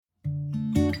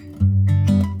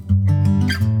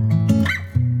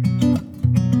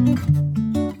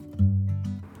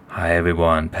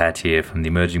everyone, Pat here from the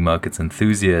Emerging Markets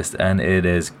Enthusiast, and it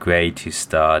is great to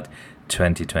start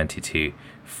 2022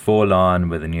 full on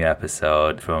with a new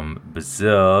episode from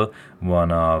Brazil,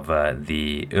 one of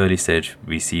the early stage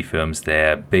VC firms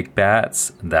there,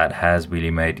 BigBets, that has really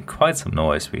made quite some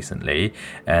noise recently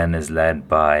and is led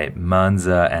by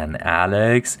Manza and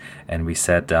Alex. And we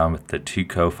sat down with the two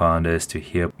co-founders to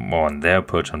hear more on their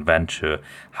approach on venture,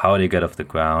 how they got off the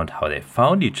ground, how they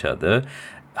found each other,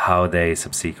 how they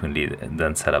subsequently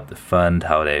then set up the fund,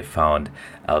 how they found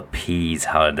LPs,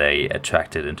 how they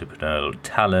attracted entrepreneurial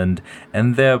talent,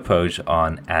 and their approach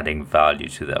on adding value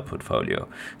to their portfolio.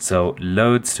 So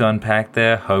loads to unpack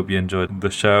there. Hope you enjoyed the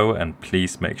show, and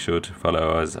please make sure to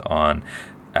follow us on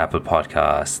Apple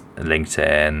Podcasts,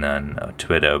 LinkedIn, and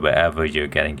Twitter, wherever you're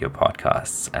getting your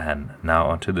podcasts. And now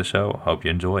onto the show. Hope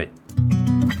you enjoy.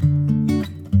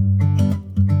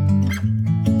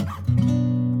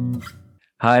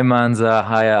 Hi Manza,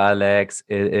 hi Alex.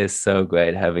 It is so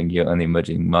great having you on the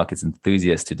Emerging Markets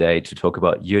Enthusiast today to talk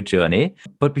about your journey.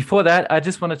 But before that, I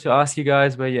just wanted to ask you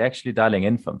guys where you're actually dialing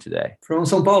in from today. From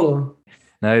São Paulo.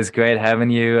 No, it's great having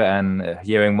you and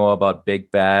hearing more about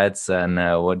BigBets and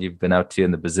what you've been up to in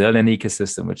the Brazilian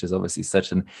ecosystem, which is obviously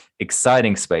such an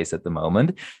exciting space at the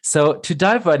moment. So to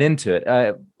dive right into it,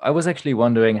 I was actually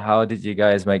wondering, how did you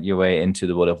guys make your way into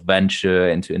the world of venture,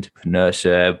 into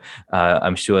entrepreneurship?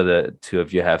 I'm sure the two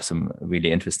of you have some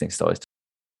really interesting stories.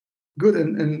 Good,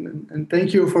 and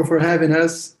thank you for having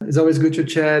us. It's always good to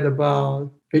chat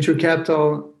about venture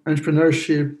capital,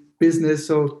 entrepreneurship, business.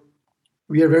 So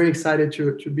we are very excited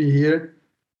to be here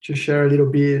to share a little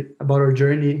bit about our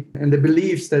journey and the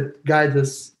beliefs that guide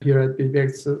us here at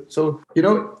BigBets. So it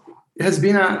has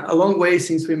been a long way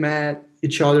since we met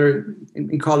each other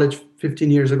in college 15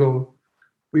 years ago.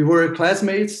 We were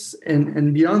classmates,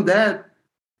 and beyond that,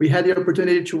 we had the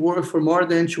opportunity to work for more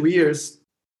than 2 years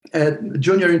at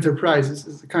Junior Enterprises.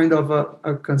 It's a kind of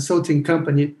a consulting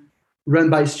company run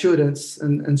by students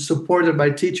and supported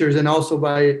by teachers and also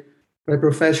by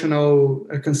professional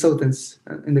consultants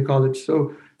in the college.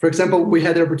 So, for example, we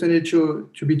had the opportunity to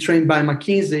be trained by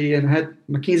McKinsey and had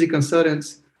McKinsey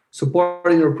consultants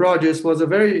supporting our projects. Was a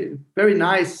very, very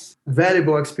nice,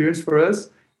 valuable experience for us.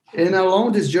 And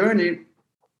along this journey,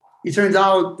 it turns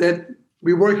out that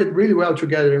we worked really well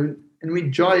together and we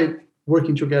enjoyed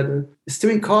working together. Still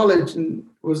in college, and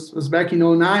was back in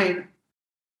 2009,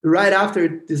 right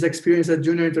after this experience at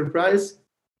Junior Enterprise,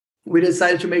 we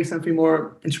decided to make something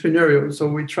more entrepreneurial. So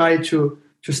we tried to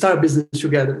start a business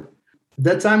together. At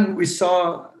that time, we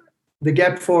saw the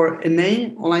gap for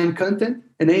ENEM, online content.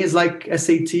 ENEM is like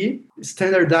SAT,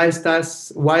 standardized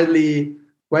tests widely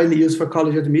used for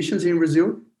college admissions in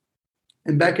Brazil.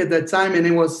 And back at that time,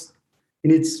 ENEM was in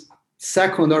its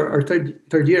second or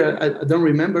third year, I don't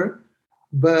remember.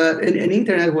 But and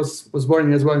internet was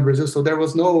born as well in Brazil, so there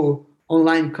was no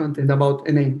online content about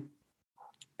ENEM.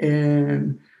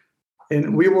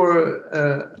 And we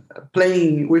were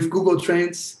playing with Google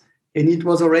Trends, and it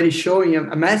was already showing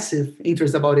a massive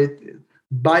interest about it,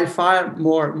 by far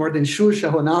more than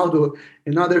Xuxa, Ronaldo,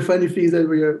 and other funny things that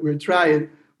we tried.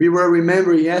 We were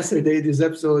remembering yesterday this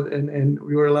episode, and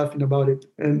we were laughing about it.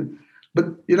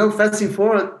 But fast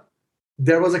forward,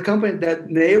 there was a company that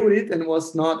nailed it and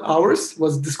was not ours,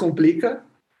 was Descomplica.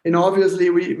 And obviously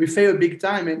we failed big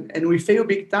time, and we failed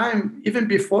big time even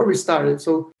before we started.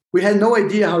 So we had no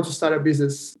idea how to start a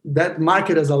business. That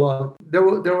market us a lot. There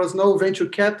was no venture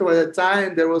capital at that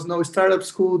time. There was no startup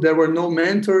school. There were no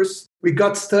mentors. We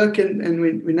got stuck and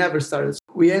we never started.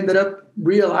 We ended up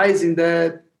realizing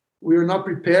that we were not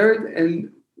prepared, and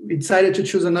we decided to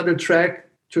choose another track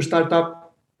to start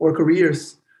up our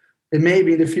careers and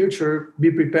maybe in the future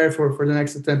be prepared for the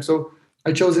next attempt. So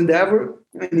I chose Endeavor,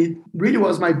 and it really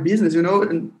was my business,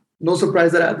 and no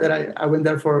surprise that I went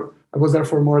there I was there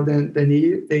for more than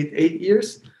 8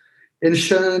 years. And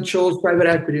Sean chose private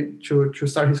equity to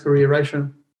start his career, right,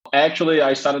 Sean? Actually,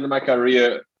 I started my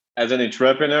career as an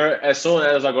entrepreneur as soon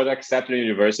as I got accepted in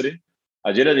university.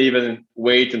 I didn't even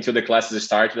wait until the classes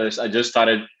started. I just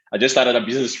started a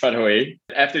business right away.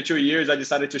 After 2 years, I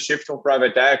decided to shift from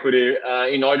private equity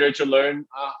in order to learn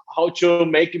how to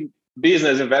make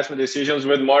business investment decisions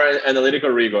with more analytical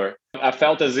rigor. I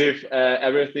felt as if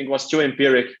everything was too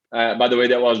empiric by the way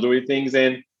that I was doing things,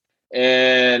 and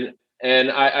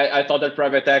I thought that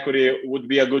private equity would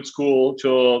be a good school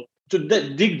to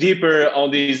dig deeper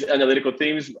on these analytical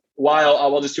themes while I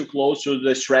was still close to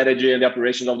the strategy and the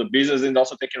operations of the business and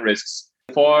also taking risks.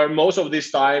 For most of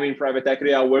this time in private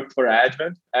equity, I worked for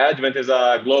Advent. Advent is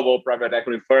a global private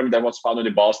equity firm that was founded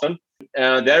in Boston.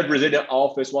 And their Brazilian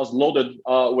office was loaded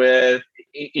with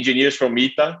engineers from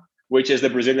ITA, which is the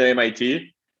Brazilian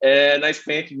MIT. And I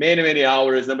spent many, many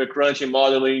hours number crunching,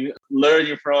 modeling,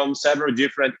 learning from several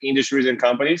different industries and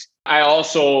companies. I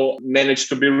also managed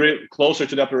to be closer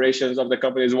to the operations of the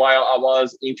companies while I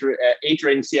was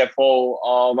interim CFO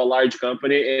of a large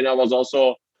company. And I was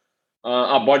also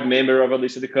a board member of a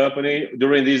listed company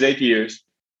during these 8 years.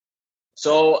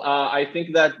 So I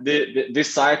think that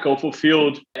this cycle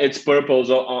fulfilled its purpose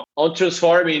on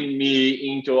transforming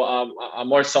me into a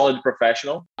more solid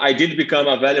professional. I did become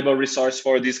a valuable resource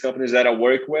for these companies that I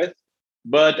work with.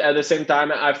 But at the same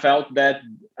time, I felt that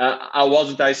I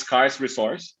wasn't a scarce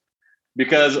resource,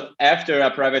 because after a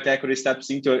private equity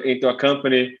steps into a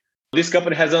company, this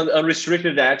company has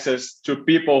unrestricted access to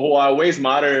people who are way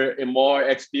smarter and more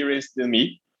experienced than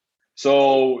me.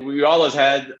 So we always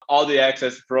had all the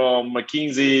access from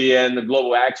McKinsey and the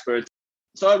global experts.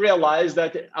 So I realized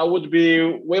that I would be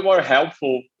way more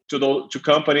helpful to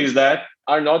companies that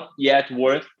are not yet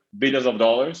worth billions of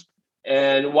dollars.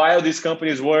 And while these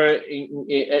companies were,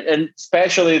 and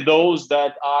especially those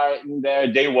that are in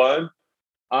their day one,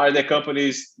 are the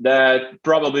companies that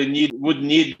probably would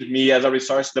need me as a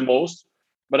resource the most.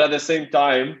 But at the same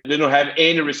time, they don't have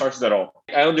any resources at all.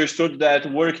 I understood that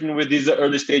working with these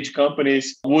early stage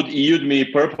companies would yield me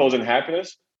purpose and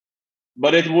happiness,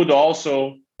 but it would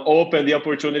also open the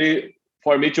opportunity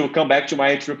for me to come back to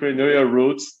my entrepreneurial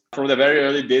roots from the very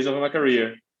early days of my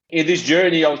career. In this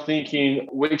journey of thinking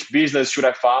which business should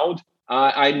I found,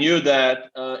 I knew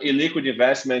that illiquid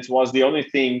investments was the only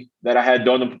thing that I had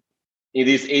done in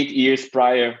these 8 years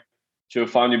prior to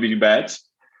founding BigBets.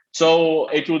 So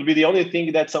it would be the only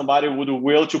thing that somebody would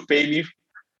will to pay me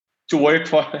to work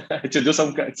for, to do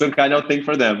some kind of thing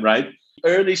for them, right?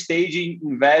 Early stage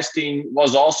investing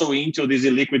was also into this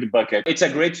illiquid bucket. It's a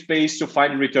great space to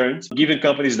find returns, giving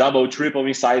companies double, triple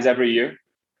in size every year.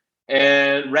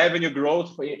 And revenue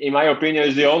growth, in my opinion,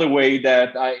 is the only way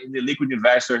that the liquid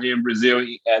investor here in Brazil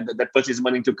that puts his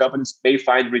money into companies, they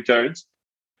find returns.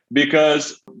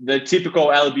 Because the typical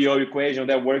LBO equation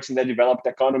that works in the developed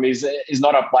economies is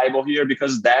not applicable here,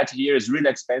 because that here is really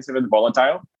expensive and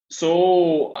volatile.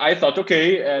 So I thought,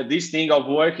 okay, this thing of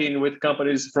working with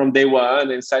companies from day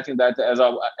one and setting that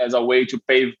as a way to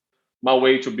pave my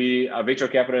way to be a venture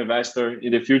capital investor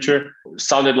in the future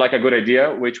sounded like a good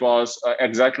idea, which was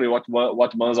exactly what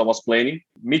Manza was planning.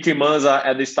 Meeting Manza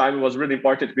at this time was really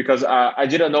important because I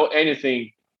didn't know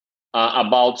anything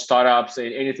about startups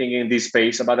and anything in this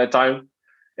space about that time.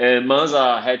 And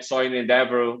Manza had saw in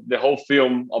Endeavor the whole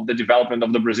film of the development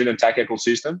of the Brazilian tech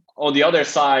ecosystem. On the other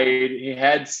side, he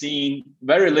had seen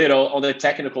very little on the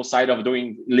technical side of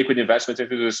doing liquid investments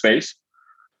into the space.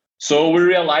 So we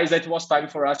realized that it was time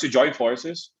for us to join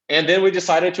forces. And then we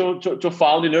decided to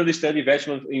found an early stage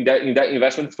investment in that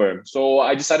investment firm. So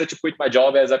I decided to quit my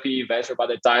job as a PE investor by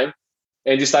the time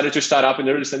and decided to start up an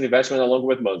early stage investment along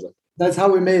with Manza. That's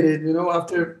how we made it.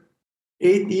 After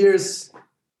 8 years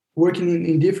working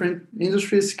in different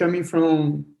industries, coming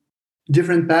from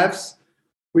different paths,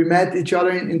 we met each other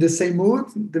in the same mood,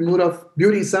 the mood of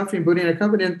building something, building a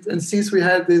company. And since we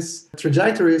had these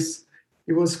trajectories,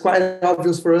 it was quite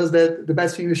obvious for us that the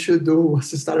best thing we should do was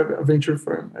to start a venture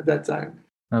firm at that time.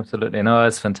 Absolutely. No,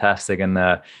 it's fantastic and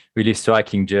really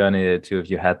striking journey the two of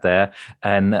you had there.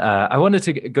 And I wanted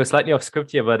to go slightly off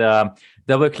script here, but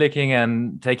double clicking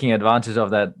and taking advantage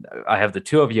of that, I have the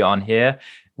two of you on here.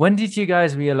 When did you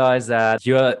guys realize that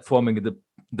you're forming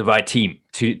the right team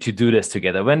to do this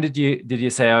together? When did you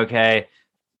say, okay,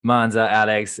 Manza,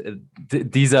 Alex,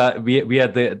 we are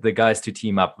the guys to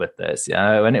team up with this?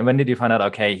 Yeah. When did you find out,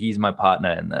 okay, he's my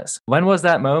partner in this? When was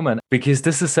that moment? Because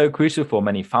this is so crucial for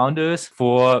many founders,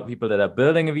 for people that are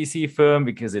building a VC firm,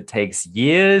 because it takes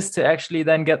years to actually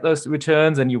then get those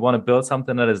returns, and you want to build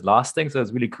something that is lasting. So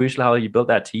it's really crucial how you build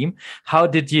that team. How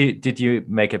did you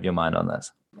make up your mind on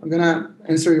this? I'm gonna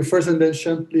answer you first, and then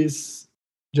Sean, please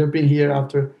jump in here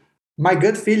after. My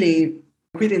gut feeling,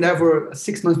 quit Endeavor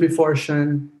 6 months before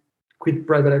Sean quit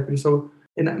private equity. So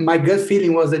my gut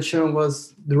feeling was that Sean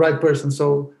was the right person.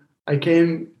 So I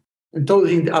came and told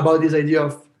him about this idea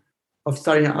of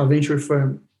starting a venture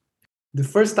firm. The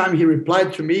first time he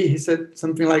replied to me, he said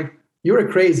something like, "You're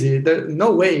crazy. There's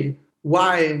no way.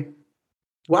 Why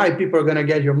people are gonna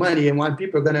get your money and why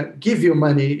people are gonna give you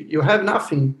money? You have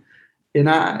nothing." And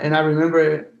I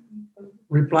remember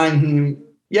replying him,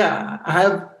 "Yeah, I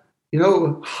have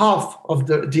half of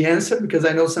the answer, because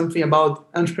I know something about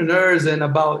entrepreneurs and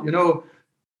about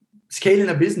scaling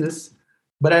a business,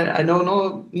 but I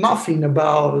know nothing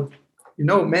about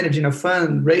managing a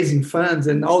fund, raising funds,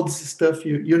 and all this stuff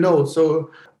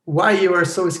So why you are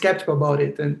so skeptical about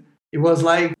it?" And it was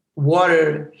like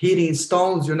water hitting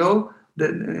stones, in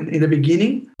the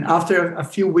beginning. After a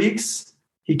few weeks,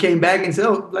 he came back and said,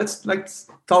 "Oh, let's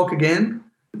talk again."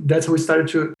 That's how we started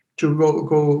to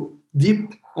go deep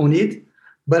on it.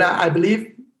 But I believe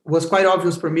it was quite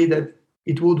obvious for me that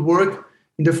it would work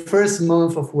in the first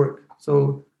month of work.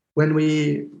 So when we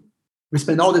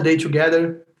spent all the day together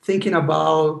thinking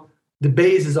about the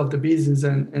basis of the business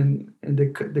and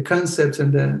the concepts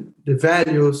and the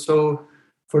values. So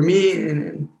for me,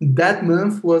 in that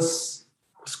month was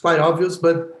quite obvious,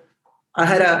 but I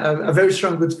had a very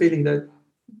strong good feeling that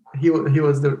he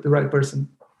was the right person.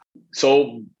 So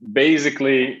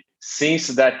basically, since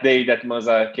that day that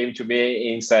Manza came to me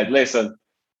and said, "Listen,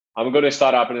 I'm going to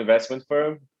start up an investment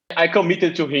firm," I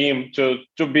committed to him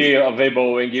to be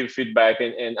available and give feedback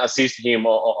and assist him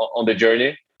on the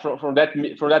journey. From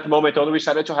that moment on, we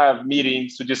started to have meetings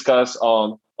to discuss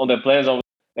on the plans.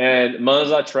 And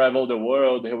Manza traveled the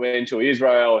world. He went to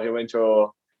Israel. He went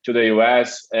to the US,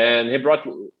 and he brought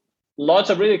lots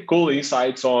of really cool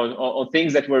insights on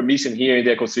things that were missing here in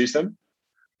the ecosystem.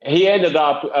 He ended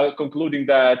up concluding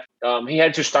that he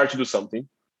had to start to do something.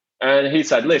 And he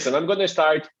said, "Listen, I'm going to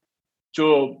start to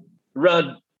run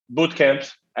boot camps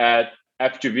at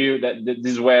FGV.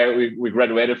 This is where we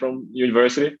graduated from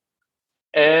university,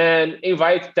 and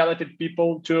invite talented people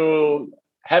to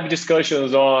have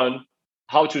discussions on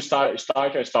how to start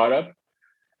a startup.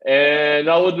 And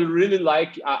I would really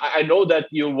like, I know that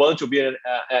you want to be an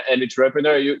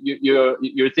entrepreneur.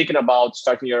 You're thinking about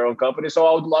starting your own company. So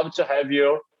I would love to have you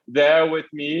there with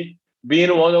me,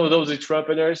 being one of those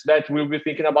entrepreneurs that will be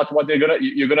thinking about what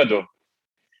you're gonna do."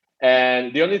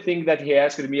 And the only thing that he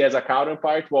asked me as a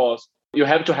counterpart was, "You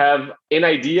have to have an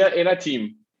idea and a team."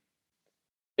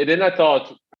 And then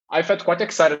I felt quite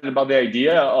excited about the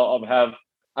idea of have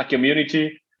a community,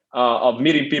 of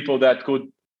meeting people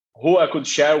who I could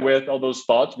share with all those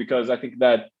thoughts, because I think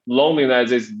that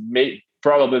loneliness is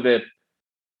probably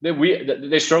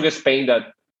the strongest pain that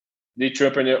the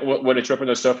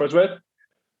entrepreneur suffers with.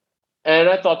 And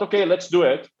I thought, okay, let's do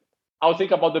it. I'll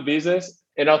think about the business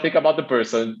and I'll think about the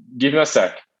person. Give me a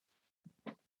sec.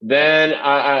 Then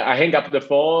I hang up the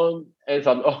phone and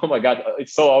thought, oh my God,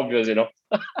 it's so obvious, Then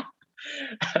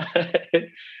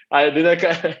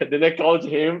I called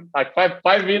him like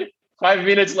five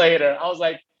minutes later. I was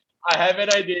like, "I have an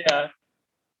idea.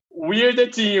 We're the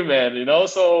team, man.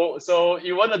 So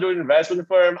you want to do an investment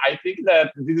firm? I think that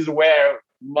this is where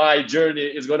my journey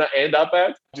is going to end up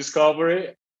at Discovery."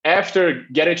 After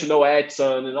getting to know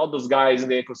Edson and all those guys in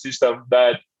the ecosystem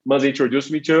that Manza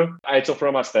introduced me to, Edson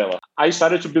from Astella, I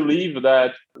started to believe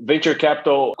that venture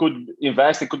capital could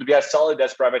invest. It could be as solid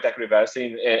as private equity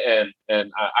investing. And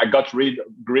I got rid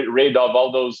of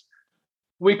all those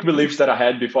weak beliefs that I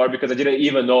had before, because I didn't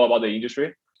even know about the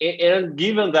industry. And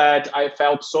given that I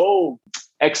felt so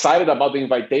excited about the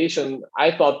invitation, I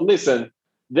thought, listen,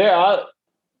 there are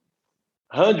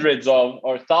hundreds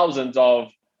or thousands of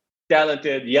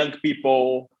talented young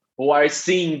people who are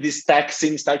seeing this tech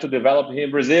scene start to develop here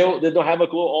in Brazil. They don't have a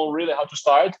clue on really how to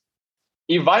start.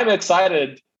 If I'm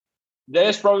excited,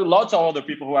 there's probably lots of other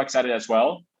people who are excited as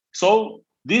well. So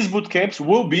these boot camps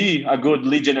will be a good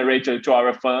lead generator to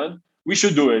our fund. We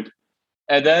should do it.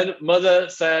 And then Manza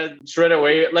said straight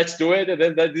away, "Let's do it." And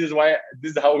then this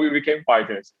is how we became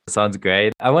partners. Sounds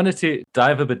great. I wanted to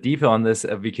dive a bit deeper on this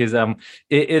because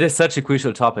it is such a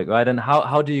crucial topic, right? And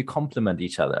how do you complement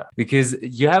each other? Because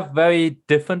you have very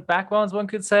different backgrounds, one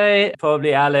could say.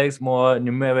 Probably Alex, more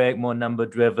numeric, more number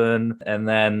driven. And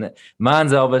then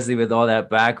Manza, obviously, with all that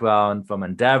background from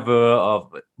Endeavor,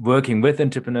 of working with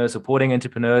entrepreneurs, supporting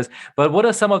entrepreneurs. But what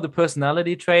are some of the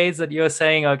personality traits that you're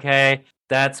saying, okay,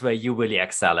 that's where you really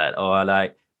excel at? Or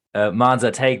like,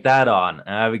 Manza, take that on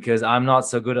because I'm not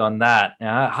so good on that.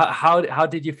 How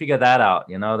did you figure that out?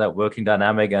 That working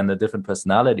dynamic and the different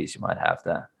personalities you might have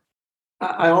there.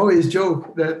 I always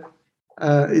joke that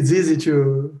it's easy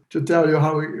to tell you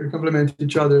how we complement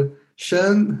each other.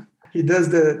 Sean, he does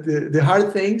the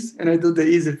hard things and I do the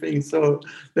easy things. So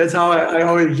that's how I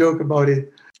always joke about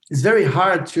it. It's very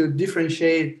hard to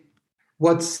differentiate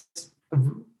what's a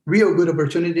real good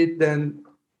opportunity than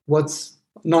what's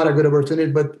not a good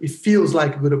opportunity, but it feels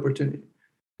like a good opportunity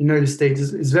in early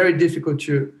stages. It's very difficult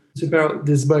to separate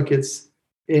these buckets.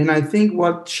 And I think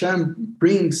what Sean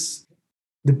brings,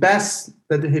 the best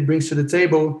that he brings to the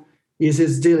table is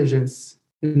his diligence.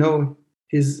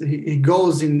 He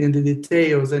goes in the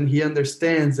details and he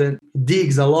understands and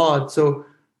digs a lot. So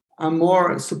I'm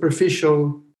more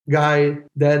superficial guy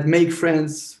that make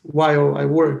friends while I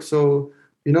work. So,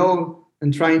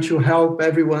 and trying to help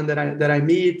everyone that I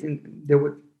meet in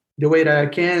the way that I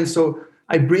can. So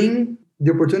I bring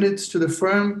the opportunities to the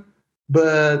firm,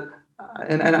 but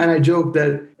and I joke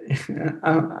that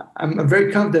I'm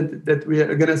very confident that we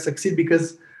are going to succeed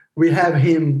because we have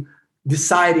him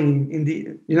deciding in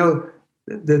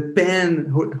the pen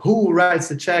who writes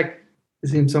the check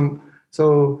is him.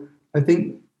 So I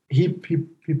think he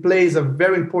plays a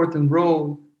very important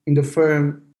role in the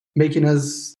firm, making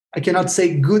us, I cannot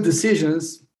say good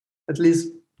decisions, at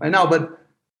least right now, but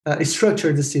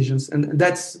structured decisions. And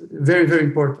that's very, very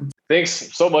important. Thanks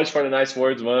so much for the nice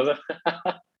words, Manza.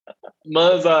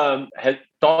 Manza had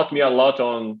taught me a lot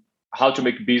on how to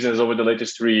make business over the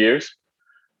latest 3 years,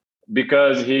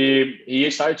 because he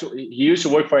used to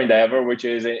work for Endeavor, which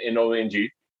is in ONG.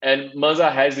 And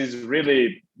Manza has this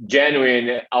really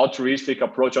genuine altruistic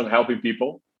approach on helping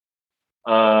people.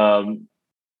 And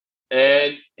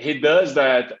he does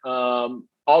that,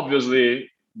 obviously,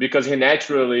 because he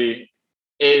naturally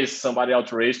is somebody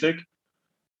altruistic.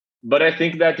 But I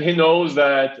think that he knows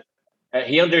that,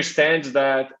 he understands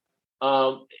that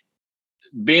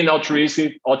being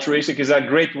altruistic is a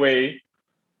great way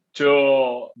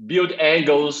to build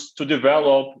angles to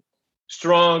develop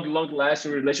strong,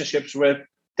 long-lasting relationships with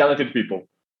talented people.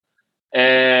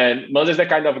 And Manza is the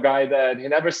kind of guy that he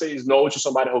never says no to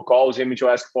somebody who calls him to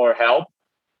ask for help.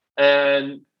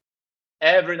 And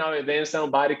every now and then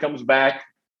somebody comes back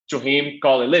to him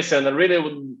calling, listen, I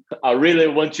really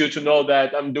want you to know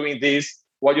that I'm doing this.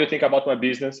 What do you think about my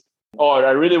business? Or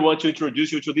I really want to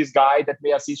introduce you to this guy that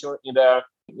may assist you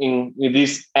in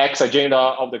this X agenda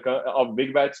of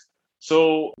BigBets.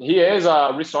 So he is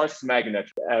a resource magnet.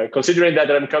 Considering that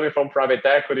I'm coming from private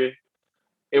equity,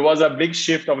 it was a big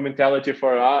shift of mentality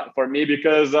for me,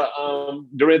 because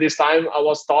during this time I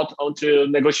was taught to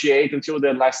negotiate until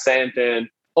the last cent and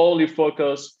only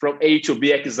focus from A to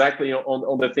B exactly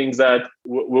on the things that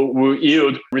will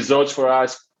yield results for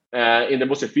us in the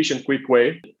most efficient, quick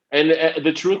way. And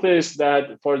the truth is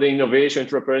that for the innovation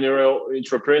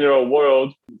entrepreneurial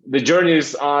world, the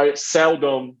journeys are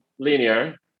seldom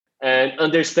linear, and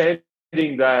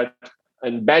understanding that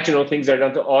and betting on things that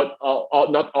are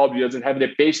not obvious and having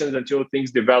the patience until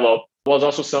things develop was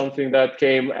also something that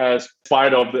came as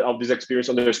part of this experience,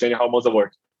 understanding how Manza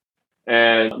works.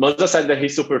 And Manza said that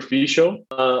he's superficial.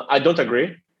 I don't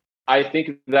agree. I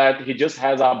think that he just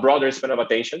has a broader span of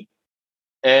attention.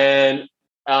 And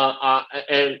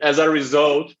as a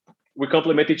result, we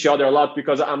complement each other a lot,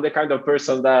 because I'm the kind of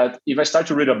person that if I start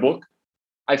to read a book,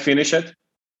 I finish it.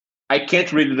 I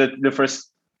can't read the first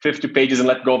 50 pages and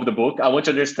let go of the book. I want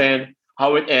to understand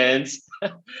how it ends.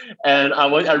 And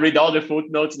I read all the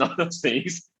footnotes and all those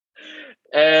things.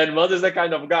 And Manza is the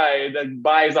kind of guy that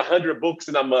buys 100 books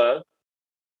in a month,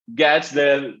 gets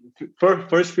the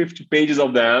first 50 pages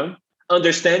of them,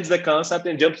 understands the concept,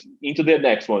 and jumps into the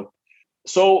next one.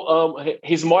 So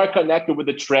he's more connected with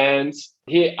the trends.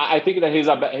 I think that he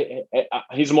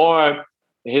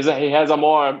has a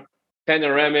more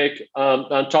panoramic,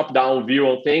 top-down view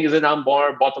on things, and I'm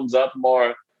more bottoms-up,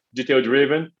 more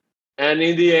detail-driven. And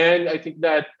in the end, I think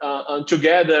that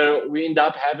together we end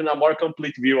up having a more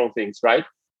complete view on things, right?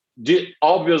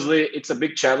 Obviously, it's a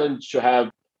big challenge to have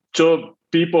two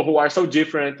people who are so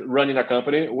different running a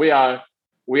company. We are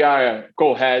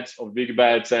co-heads of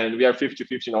BigBets, and we are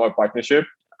 50-50 in our partnership.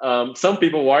 Some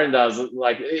people warned us,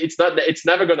 like, it's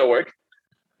never going to work,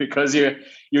 because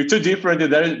you're too different.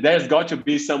 There's got to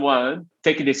be someone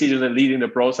taking decisions and leading the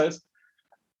process.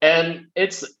 And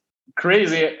it's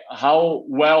crazy how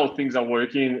well things are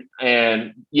working.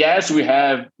 And yes, we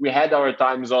had our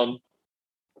times on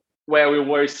where we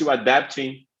were still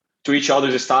adapting to each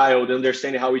other's style and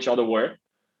understanding how each other work.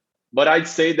 But I'd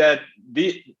say that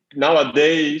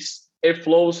nowadays it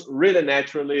flows really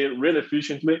naturally, really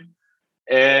efficiently.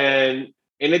 And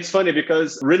it's funny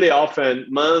because really often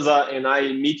Manza and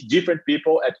I meet different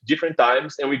people at different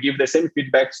times, and we give the same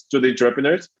feedbacks to the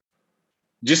entrepreneurs,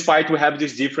 despite we have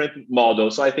this different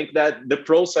model. So I think that the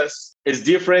process is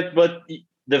different, but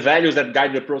the values that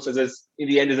guide the process in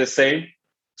the end is the same.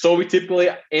 So we typically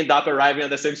end up arriving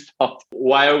at the same spot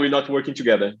while we're not working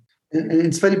together. And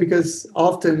it's funny because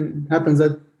often happens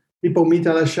that people meet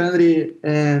Alexandre,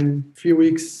 and a few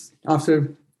weeks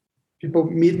after people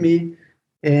meet me,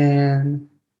 and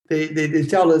they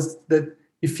tell us that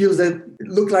it feels that it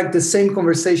looked like the same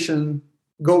conversation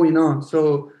going on.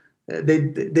 So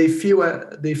they feel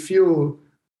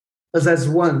us as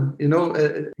one.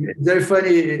 Very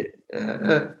funny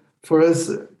for us.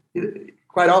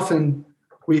 Quite often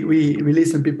we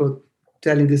listen to people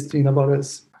telling this thing about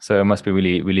us. So it must be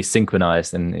really, really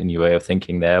synchronized in your way of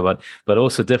thinking there, but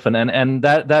also different. And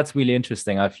that's really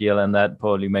interesting, I feel, and that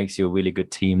probably makes you a really good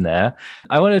team there.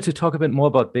 I wanted to talk a bit more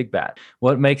about BigBet.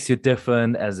 What makes you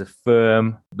different as a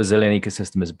firm? Brazilian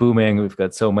ecosystem is booming. We've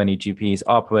got so many GPs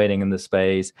operating in the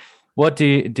space. What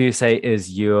do you say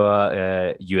is your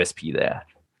USP there?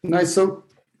 Nice. So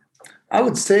I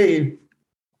would say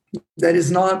that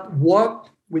is not what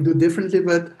we do differently,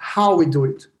 but how we do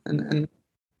it. And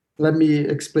let me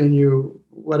explain you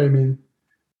what I mean.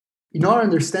 In our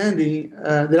understanding,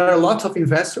 there are lots of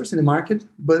investors in the market,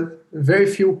 but very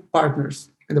few partners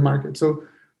in the market. So,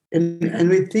 and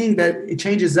we think that it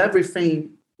changes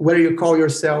everything, whether you call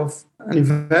yourself an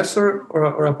investor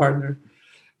or a partner.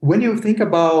 When you think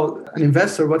about an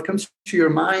investor, what comes to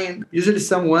your mind? Usually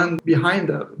someone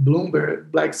behind a Bloomberg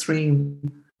black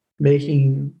screen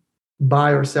making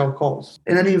buy or sell calls.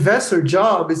 And an investor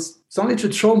job is only to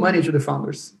throw money to the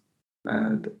founders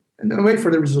and wait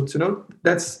for the results.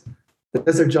 That's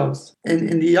their jobs.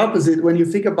 And the opposite, when you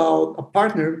think about a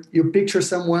partner, you picture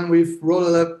someone with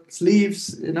rolled up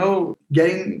sleeves,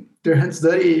 getting their hands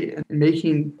dirty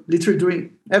and literally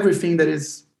doing everything that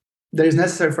is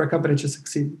necessary for a company to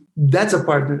succeed. That's a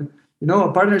partner.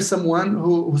 A partner is someone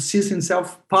who sees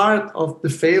himself part of the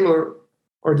failure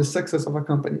or the success of a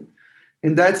company.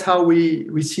 And that's how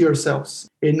we see ourselves.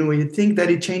 And we think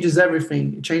that it changes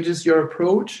everything. It changes your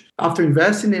approach after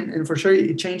investing, and for sure,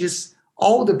 it changes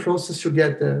all the process to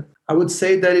get there. I would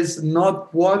say that is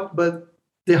not what, but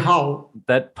the how.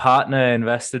 That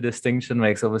partner-investor distinction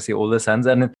makes obviously all the sense.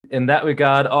 And in that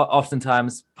regard,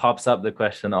 oftentimes pops up the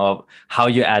question of how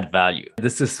you add value.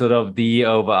 This is sort of the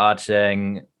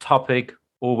overarching topic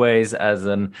always as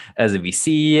a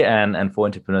VC and for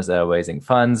entrepreneurs that are raising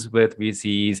funds with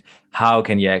VCs. How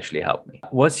can you actually help me?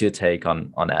 What's your take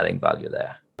on adding value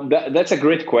there? That's a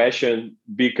great question,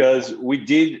 because we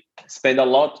did spend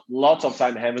lots of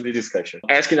time having the discussion,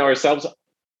 asking ourselves,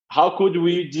 how could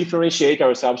we differentiate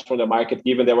ourselves from the market,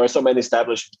 given there were so many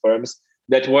established firms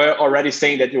that were already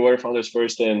saying that they were founders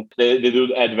first and they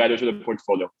do add value to the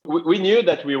portfolio. We knew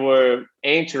that we were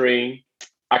entering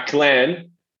a clan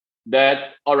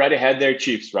that already had their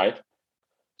chiefs, right?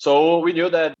 So we knew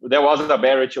that there wasn't a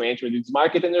barrier to enter this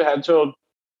market, and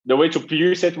the way to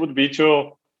pierce it would be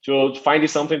to find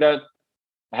something that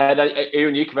had a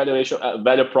unique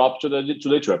value prop to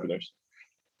the entrepreneurs.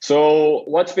 So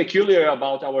what's peculiar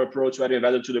about our approach to adding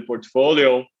value to the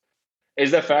portfolio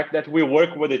is the fact that we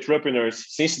work with entrepreneurs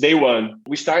since day one.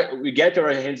 We get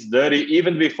our hands dirty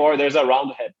even before there's a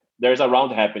round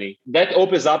happening. That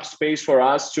opens up space for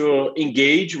us to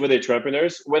engage with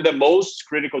entrepreneurs when the most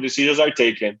critical decisions are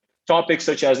taken. Topics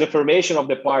such as the formation of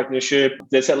the partnership,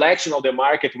 the selection of the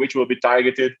market which will be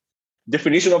targeted,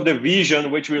 definition of the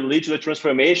vision which will lead to the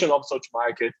transformation of such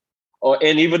market,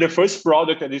 and even the first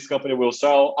product that this company will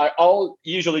sell are all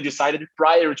usually decided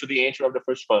prior to the entry of the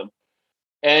first fund.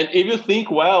 And if you think,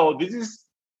 well, this is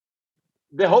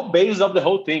the whole basis of the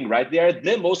whole thing, right? They are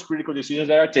the most critical decisions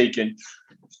that are taken.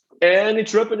 And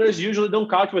entrepreneurs usually don't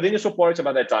count with any support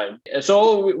about that time. And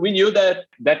so we knew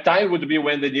that time would be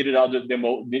when they needed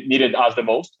us the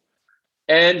most.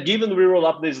 And given we roll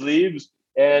up the sleeves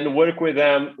and work with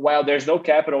them while there's no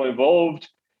capital involved,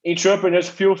 entrepreneurs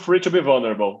feel free to be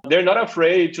vulnerable. They're not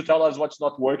afraid to tell us what's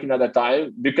not working at that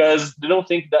time, because they don't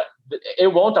think that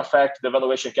it won't affect the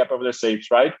valuation cap of their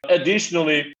safes, right?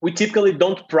 Additionally, we typically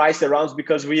don't price the rounds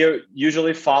because we are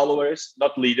usually followers,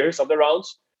 not leaders of the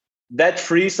rounds. That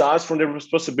frees us from the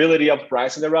responsibility of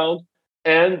pricing the round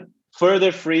and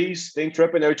further frees the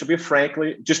entrepreneur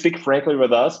to speak frankly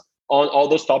with us on all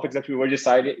those topics that we were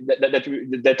deciding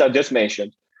that I just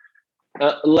mentioned.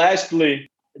 Lastly,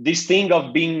 this thing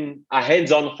of being a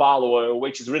hands-on follower,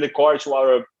 which is really core to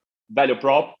our value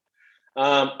prop,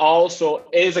 also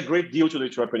is a great deal to the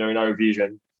entrepreneur in our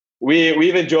vision. We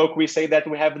even joke, we say that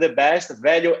we have the best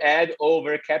value add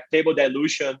over cap table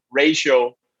dilution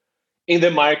ratio in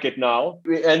the market now.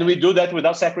 And we do that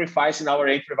without sacrificing our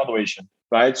entry valuation,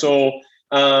 right? So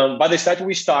by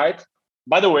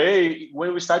the way,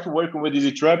 when we start working with these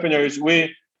entrepreneurs,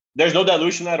 there's no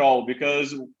dilution at all,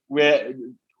 because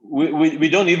we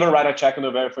don't even write a check on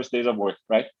the very first days of work,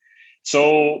 right?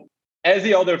 So as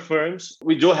the other firms,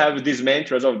 we do have these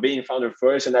mantras of being founder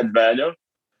first and add value,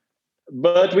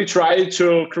 but we try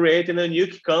to create a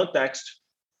unique context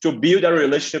to build a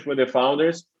relationship with the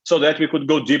founders so that we could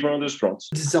go deeper on those fronts.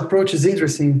 This approach is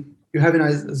interesting. You're having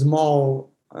a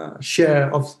small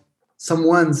share of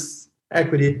someone's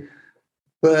equity,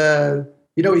 but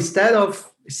instead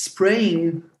of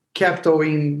spraying capital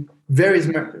in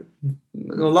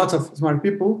lots of smart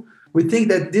people, we think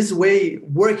that this way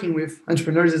working with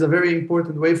entrepreneurs is a very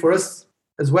important way for us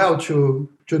as well to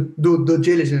do due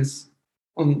diligence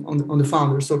on the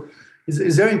founder. So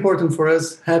it's very important for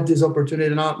us have this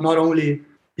opportunity, not only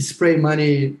spray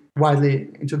money widely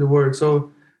into the world.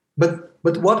 So, but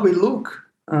what we look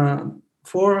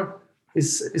for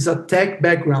is a tech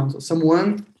background, so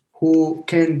someone who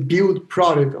can build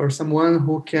product or someone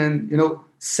who can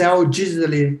sell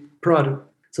digitally product.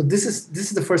 So this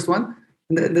is the first one.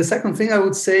 And the second thing I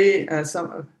would say,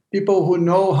 some people who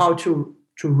know how to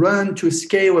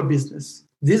scale a business.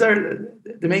 These are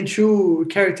the main two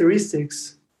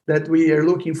characteristics that we are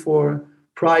looking for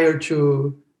prior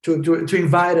to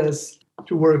invite us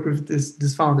to work with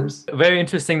these founders. Very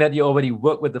interesting that you already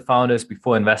work with the founders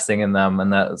before investing in them,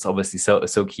 and that's obviously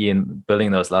so key in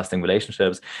building those lasting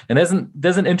relationships. And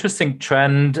there's an interesting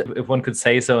trend, if one could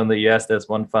say so, in the US. There's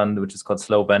one fund which is called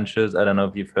Slow Ventures. I don't know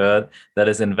if you've heard, that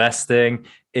is investing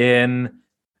in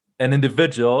an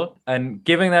individual and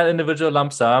giving that individual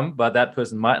lump sum, but that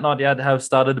person might not yet have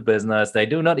started a business. They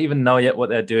do not even know yet what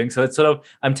they're doing. So it's sort of,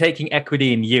 I'm taking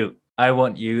equity in you. I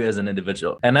want you as an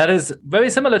individual. And that is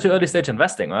very similar to early stage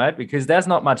investing, right? Because there's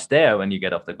not much there when you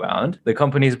get off the ground. The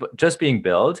company's just being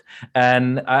built.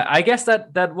 And I guess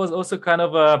that was also kind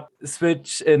of a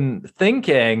switch in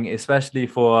thinking, especially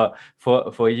for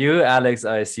you, Alex,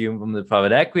 I assume, from the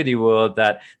private equity world,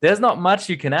 that there's not much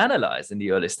you can analyze in the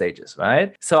early stages,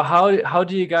 right? So how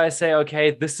do you guys say,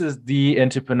 okay, this is the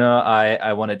entrepreneur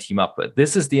I want to team up with.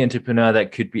 This is the entrepreneur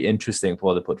that could be interesting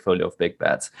for the portfolio of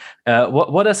BigBets.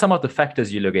 What are some of the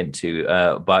factors you look into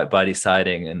by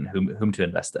deciding in whom to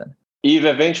invest in? If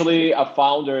eventually a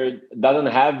founder doesn't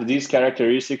have these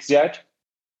characteristics yet,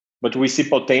 but we see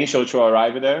potential to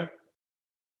arrive there,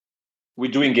 we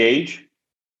do engage,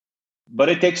 but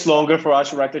it takes longer for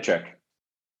us to write the check.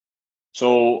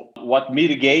 So what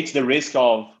mitigates the risk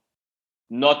of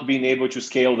not being able to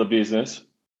scale the business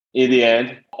in the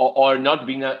end, or not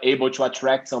being able to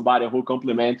attract somebody who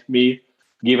complements me,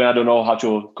 given I don't know how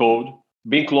to code,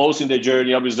 being close in the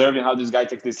journey, observing how this guy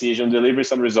takes decisions, delivering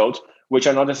some results, which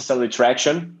are not necessarily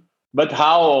traction, but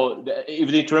how,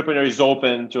 if the entrepreneur is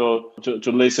open to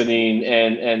listening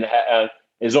and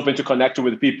is open to connect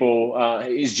with people,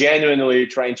 is genuinely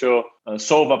trying to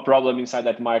solve a problem inside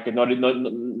that market,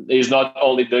 is not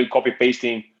only doing copy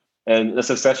pasting and the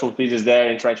successful thesis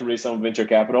there and trying to raise some venture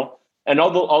capital. And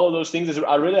all of those things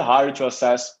are really hard to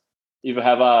assess if you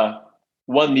have a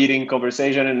one meeting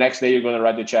conversation and next day you're going to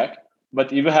write the check.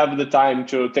 But if you have the time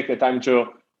to take the time to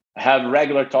have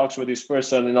regular talks with this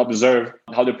person and observe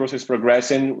how the process is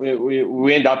progressing,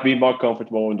 we end up being more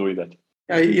comfortable in doing that.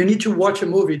 You need to watch a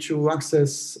movie to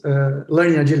access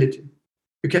learning agility.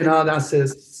 You cannot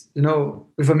access,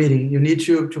 with a meeting. You need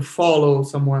to follow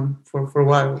someone for a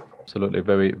while. Absolutely.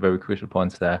 Very, very crucial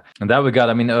points there. In that regard,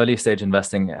 I mean, early stage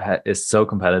investing is so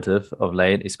competitive of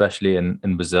late, especially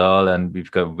in Brazil, and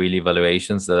we've got really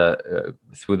valuations that are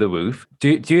through the roof.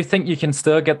 Do you think you can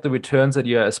still get the returns that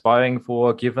you're aspiring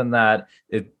for, given that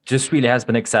it just really has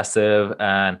been excessive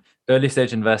and early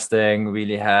stage investing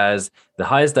really has the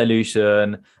highest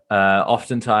dilution?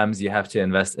 Oftentimes you have to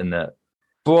invest in a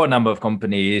broad number of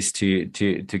companies to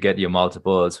get your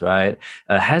multiples, right?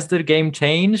 Has the game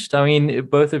changed? I mean,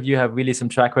 both of you have really some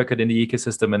track record in the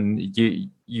ecosystem, and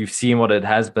you've seen what it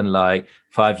has been like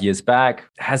 5 years back.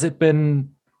 Has it been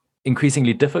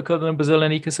increasingly difficult in the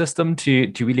Brazilian ecosystem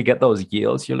to really get those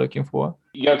yields you're looking for?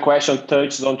 Your question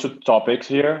touches on two topics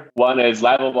here. One is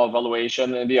level of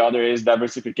valuation, and the other is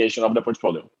diversification of the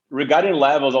portfolio. Regarding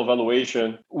levels of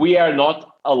valuation, we are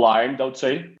not alarmed, I would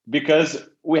say, because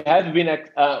we have been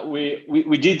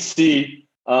we did see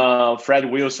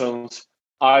Fred Wilson's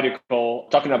article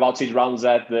talking about seed rounds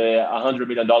at the $100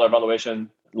 million valuation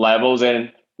levels,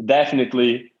 and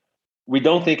definitely we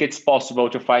don't think it's possible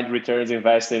to find returns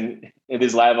investing in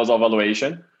these levels of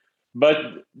valuation. But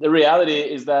the reality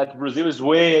is that Brazil is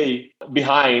way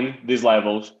behind these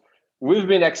levels. We've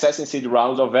been accessing seed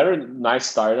rounds of very nice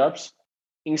startups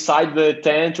inside the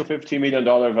 $10 to $15 million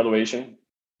valuation,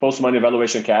 post-money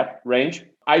valuation cap range.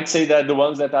 I'd say that the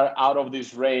ones that are out of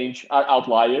this range are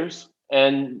outliers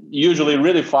and usually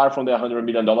really far from the $100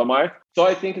 million mark. So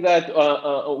I think that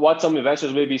what some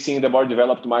investors may be seeing in the more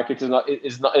developed markets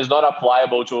is not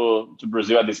applicable to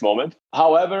Brazil at this moment.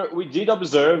 However, we did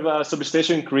observe a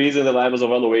substantial increase in the levels of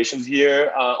valuations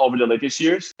here over the latest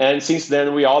years. And since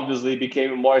then, we obviously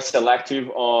became more selective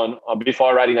on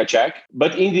before writing a check.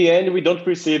 But in the end, we don't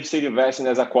perceive seed investing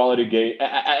as a quality game,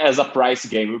 as a price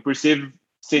game. We perceive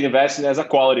seed investing as a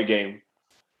quality game.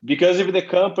 Because if the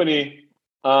company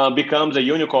becomes a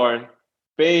unicorn,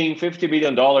 paying $50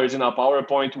 million in a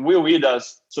PowerPoint will yield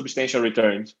us substantial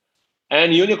returns.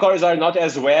 And unicorns are not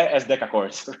as rare as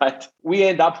decacorns, right? We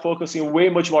end up focusing way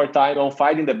much more time on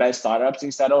finding the best startups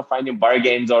instead of finding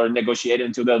bargains or negotiating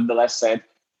until the last cent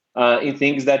in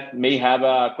things that may have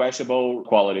a questionable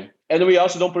quality. And we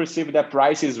also don't perceive that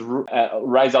prices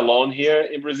rise alone here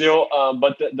in Brazil,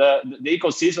 but the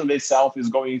ecosystem itself is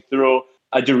going through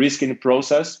a de-risking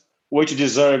process, which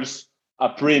deserves a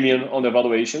premium on the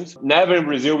valuations. Never in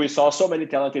Brazil we saw so many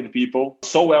talented people,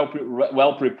 so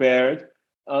well prepared,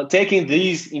 taking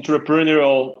this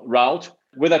entrepreneurial route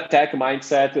with a tech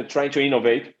mindset, trying to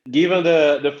innovate. Given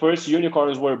the first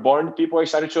unicorns were born, people are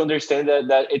starting to understand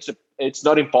that it's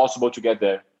not impossible to get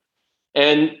there.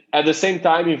 And at the same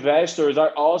time, investors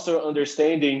are also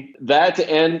understanding that,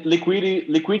 and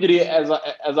liquidity as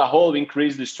a whole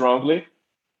increased strongly.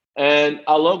 And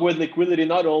along with liquidity,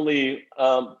 not only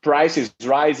prices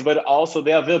rise, but also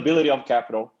the availability of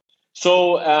capital.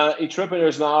 So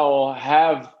entrepreneurs now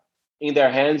have in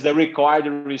their hands the required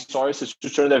resources to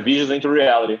turn their visions into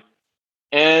reality.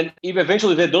 And if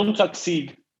eventually they don't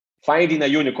succeed finding a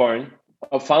unicorn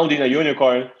or founding a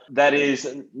unicorn that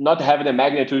is not having the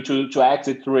magnitude to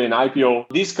exit through an IPO,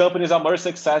 these companies are more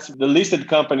successful. The listed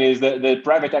companies, the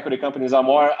private equity companies are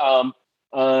more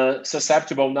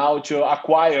susceptible now to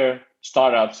acquire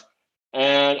startups.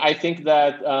 And I think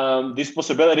that this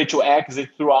possibility to exit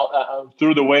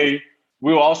through the way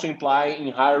will also imply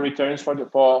in higher returns for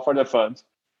the fund.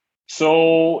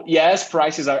 So yes,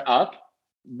 prices are up,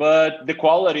 but the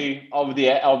quality of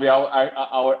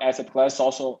our asset class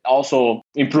also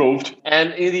improved.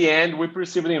 And in the end, we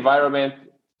perceive the environment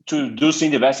to do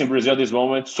seed investing in Brazil at this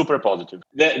moment super positive.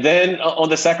 Then on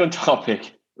the second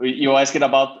topic, you asked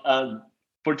about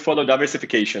portfolio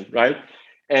diversification, right?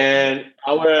 And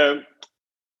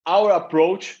our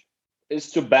approach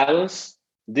is to balance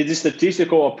the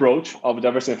statistical approach of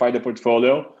diversifying the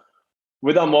portfolio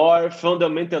with a more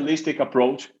fundamentalistic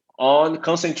approach on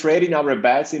concentrating our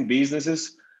bets in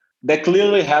businesses that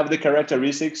clearly have the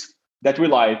characteristics that we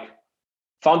like,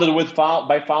 founded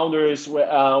by founders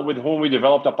with whom we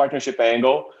developed a partnership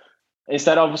angle,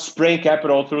 instead of spraying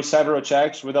capital through several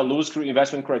checks with a loose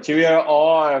investment criteria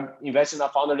or investing in a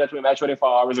founder that we met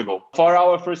 24 hours ago. For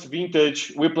our first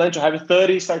vintage, we plan to have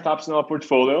 30 startups in our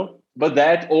portfolio, but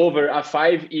that over a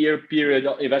 5-year period,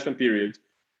 investment period.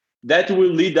 That will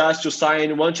lead us to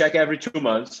sign one check every 2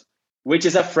 months, which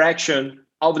is a fraction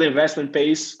of the investment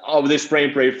pace of the spray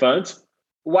and pray funds,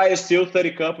 while still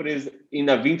 30 companies in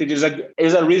a vintage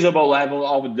is a reasonable level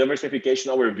of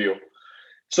diversification overview.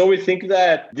 So we think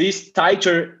that this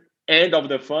tighter end of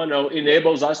the funnel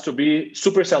enables us to be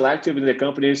super selective in the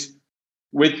companies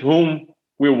with whom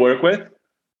we work with.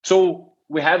 So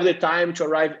we have the time to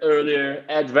arrive earlier,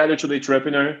 add value to the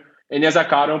entrepreneur, and as a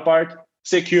counterpart,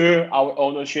 secure our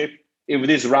ownership if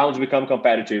these rounds become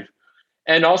competitive.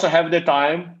 And also have the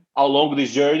time along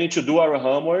this journey to do our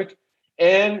homework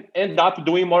and end up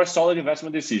doing more solid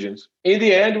investment decisions. In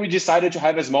the end, we decided to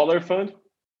have a smaller fund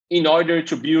in order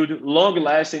to build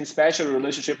long-lasting special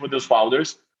relationship with those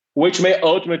founders, which may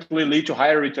ultimately lead to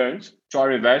higher returns to our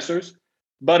investors,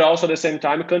 but also at the same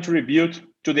time contribute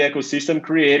to the ecosystem,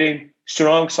 creating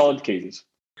strong, solid cases.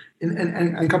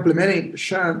 And complementing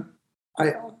Sean,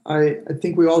 I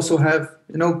think we also have,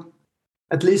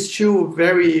 at least two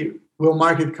very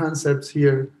well-marketed concepts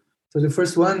here. So the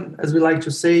first one, as we like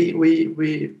to say,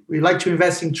 we like to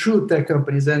invest in true tech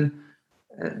companies. And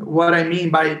what I mean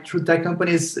by true tech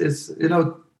companies is,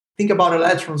 think about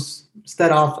electrons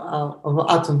instead of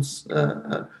atoms.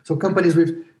 So companies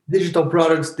with digital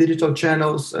products, digital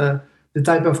channels, the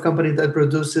type of company that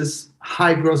produces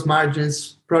high gross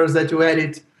margins, products that you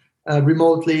edit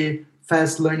remotely,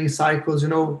 fast learning cycles,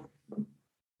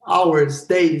 hours,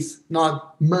 days,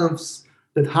 not months,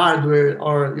 that hardware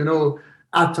or,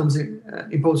 atoms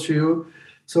imposed to you.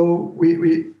 So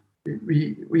we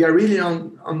are really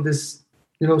on this,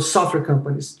 software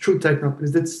companies, true tech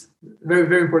companies. That's very,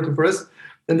 very important for us.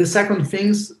 And the second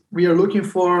things we are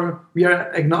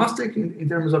agnostic in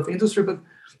terms of industry, but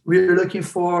we are looking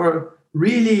for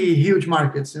really huge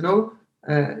markets,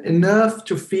 enough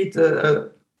to fit a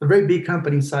very big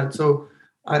company inside. So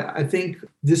I think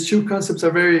these two concepts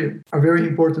are very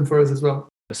important for us as well.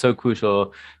 So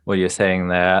crucial what you're saying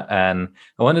there. And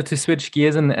I wanted to switch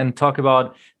gears and talk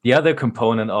about the other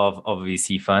component of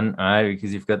VC fund, right?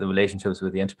 Because you've got the relationships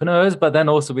with the entrepreneurs, but then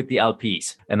also with the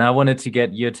LPs. And I wanted to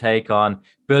get your take on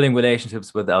building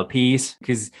relationships with LPs,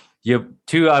 because you're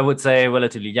two, I would say,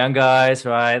 relatively young guys,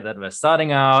 right? That were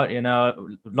starting out,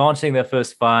 launching their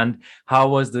first fund. How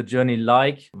was the journey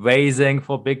like raising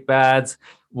for BigBets?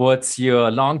 What's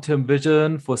your long-term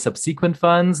vision for subsequent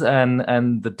funds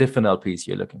and the different LPs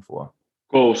you're looking for?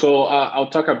 Cool. So I'll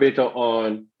talk a bit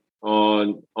on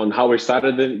how we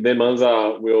started. Then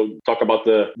Manza will talk about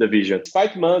the vision.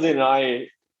 Despite Manza and I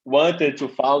wanted to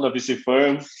found a VC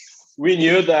firm, we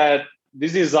knew that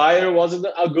this desire wasn't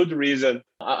a good reason,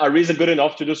 a reason good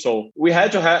enough to do so. We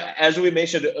had to have, as we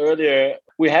mentioned earlier,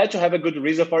 we had to have a good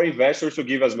reason for investors to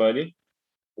give us money,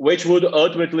 which would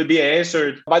ultimately be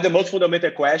answered by the most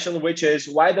fundamental question, which is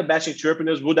why the best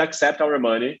entrepreneurs would accept our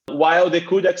money while they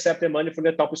could accept the money from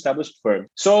the top established firm.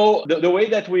 So the way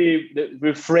that we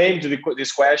framed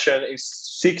this question is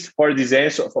seek for this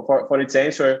answer for its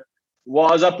answer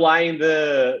was applying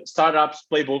the startups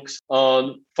playbooks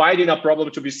on finding a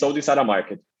problem to be sold inside a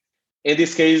market. In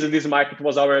this case, this market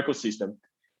was our ecosystem.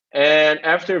 And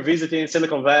after visiting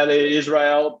Silicon Valley,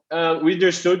 Israel, we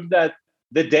understood that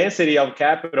the density of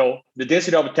capital, the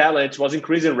density of talent was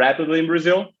increasing rapidly in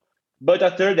Brazil. But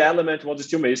a third element was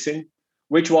still missing,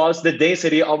 which was the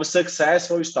density of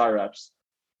successful startups.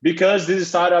 Because these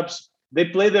startups, they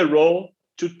play the role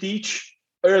to teach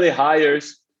early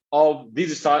hires of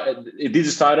these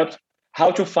startups how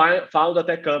to found a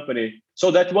tech company, so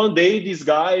that one day these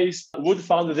guys would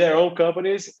found their own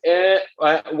companies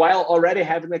while already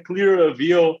having a clearer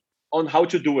view on how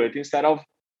to do it, instead of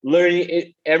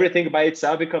learning everything by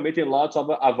itself and committing lots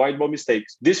of avoidable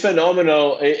mistakes. This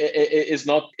phenomenon is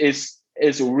called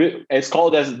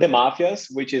as the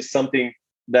mafias, which is something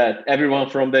that everyone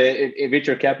from the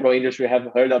venture capital industry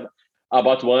have heard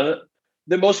about. One,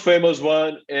 the most famous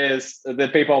one is the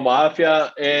PayPal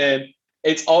mafia, and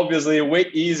it's obviously way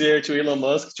easier to be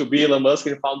Elon Musk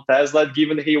and found Tesla,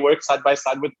 given he worked side by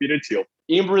side with Peter Thiel.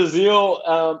 In Brazil,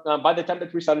 by the time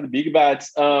that we started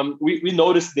BigBets, we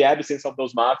noticed the absence of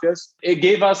those mafias. It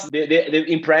gave us the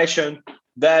impression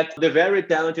that the very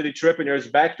talented entrepreneurs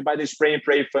backed by the spray and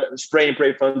pray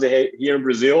funds here in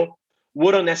Brazil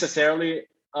wouldn't necessarily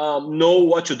know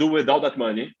what to do with all that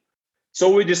money. So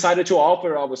we decided to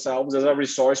offer ourselves as a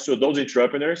resource to those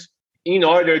entrepreneurs in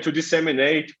order to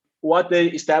disseminate what the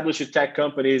established tech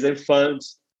companies and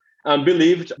funds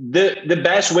believed the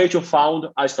best way to found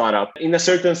a startup. In a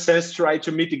certain sense, try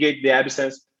to mitigate the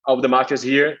absence of the mafias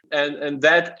here. And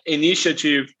that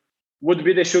initiative would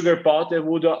be the sugar pot that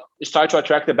would start to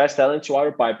attract the best talent to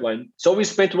our pipeline. So we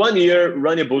spent 1 year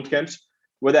running bootcamps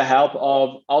with the help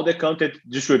of all the content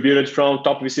distributed from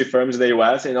top VC firms in the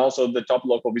US and also the top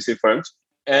local VC firms.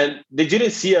 And they didn't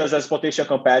see us as potential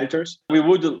competitors. We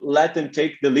would let them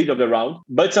take the lead of the round,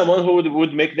 but someone who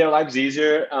would make their lives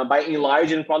easier by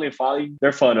enlarging and qualifying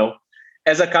their funnel.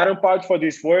 As a counterpart for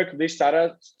this work, these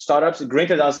startups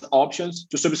granted us options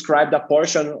to subscribe the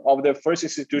portion of their first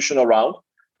institutional round,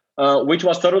 which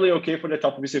was totally okay for the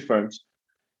top VC firms.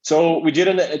 So we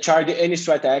didn't charge any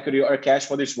sweat equity or cash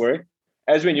for this work,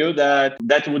 as we knew that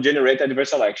would generate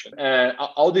adverse selection.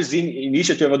 All this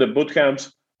initiative of the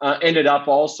bootcamps ended up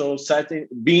also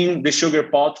being the sugar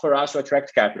pot for us to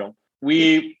attract capital.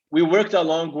 We worked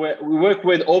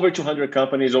with over 200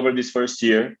 companies over this first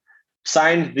year,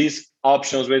 signed these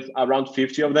options with around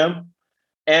 50 of them.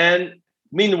 And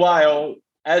meanwhile,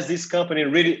 as this company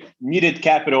really needed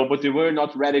capital, but they were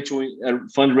not ready to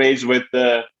fundraise with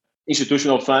the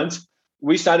institutional funds,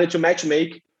 we started to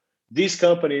matchmake these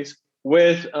companies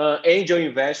with angel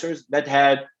investors that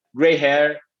had gray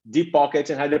hair, deep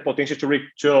pockets, and had the potential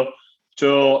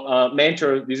to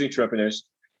mentor these entrepreneurs.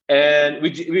 And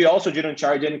we also didn't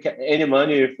charge any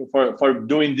money for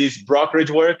doing this brokerage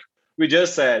work. We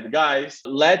just said, guys,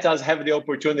 let us have the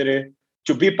opportunity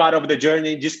to be part of the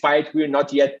journey, despite we're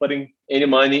not yet putting any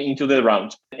money into the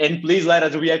round. And please let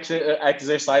us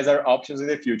exercise our options in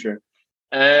the future.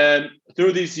 And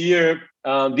through this year,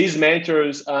 these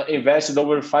mentors invested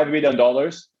over $5 million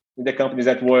in the companies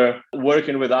that were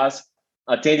working with us,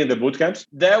 attending the bootcamps.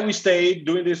 There we stayed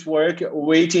doing this work,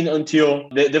 waiting until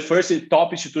the first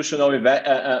top institutional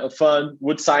fund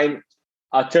would sign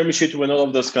a term sheet with all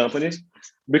of those companies,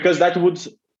 because that would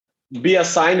be a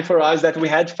sign for us that we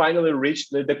had finally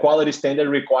reached the quality standard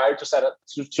required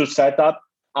to set up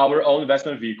our own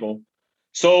investment vehicle.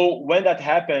 So when that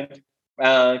happened,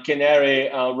 Canary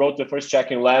wrote the first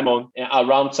check in Lemon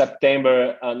around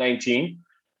September 19.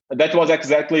 That was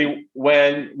exactly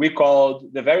when we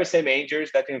called the very same angels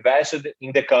that invested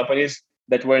in the companies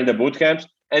that were in the bootcamps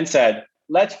and said,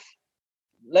 let's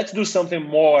do something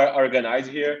more organized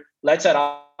here. Let's set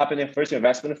up a first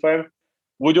investment firm.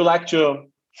 Would you like to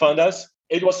fund us?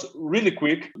 It was really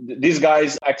quick. These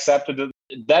guys accepted it.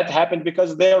 That happened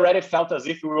because they already felt as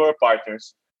if we were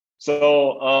partners.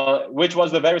 So, which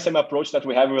was the very same approach that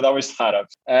we have with our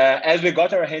startups. As we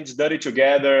got our hands dirty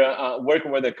together,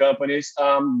 working with the companies,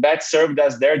 that served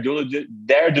as their due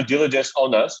diligence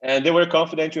on us. And they were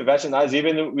confident to invest in us,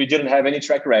 even if we didn't have any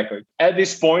track record. At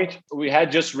this point, we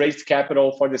had just raised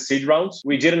capital for the seed rounds.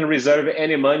 We didn't reserve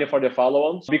any money for the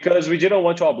follow-ons because we didn't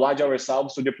want to oblige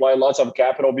ourselves to deploy lots of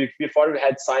capital before we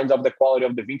had signs of the quality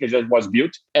of the vintage that was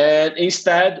built. And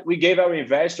instead, we gave our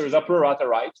investors a pro rata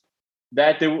right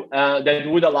that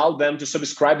would allow them to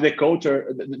subscribe the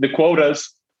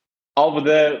quotas of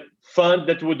the fund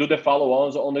that would do the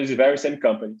follow-ons on this very same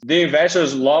company. The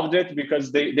investors loved it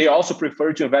because they also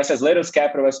prefer to invest as little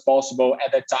capital as possible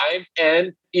at the time.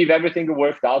 And if everything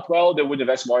worked out well, they would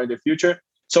invest more in the future.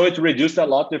 So it reduced a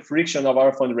lot the friction of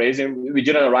our fundraising. We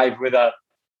didn't arrive with a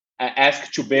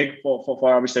ask too big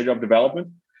for our stage of development.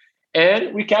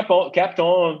 And we kept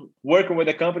on working with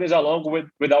the companies along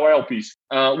with our LPs.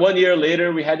 1 year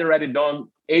later, we had already done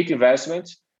 8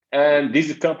 investments. And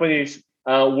these companies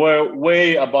were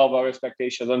way above our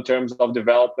expectations in terms of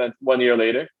development 1 year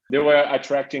later. They were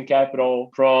attracting capital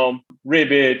from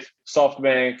Ribbit,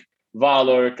 SoftBank,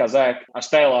 Valor, Kazakh,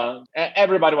 Astella.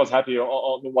 Everybody was happy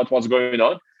on what was going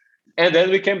on. And then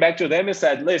we came back to them and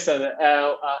said, listen,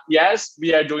 yes,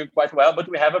 we are doing quite well, but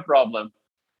we have a problem.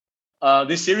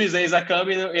 The Series A's are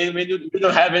coming and we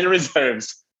don't have any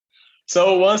reserves.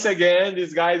 So once again,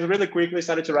 these guys really quickly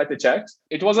started to write the checks.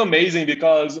 It was amazing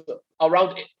because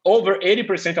around over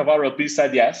 80% of our LPs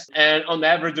said yes. And on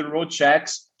average, they wrote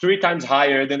checks 3 times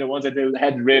higher than the ones that they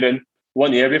had written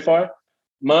 1 year before.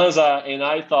 Manza and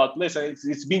I thought, listen,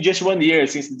 it's been just 1 year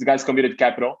since these guys committed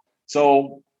capital.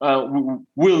 So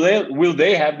will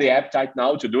they have the appetite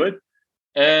now to do it?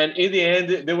 And in the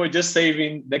end, they were just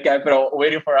saving the capital,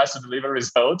 waiting for us to deliver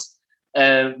results.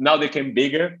 And now they came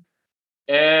bigger.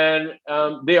 And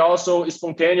they also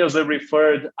spontaneously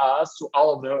referred us to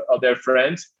all of their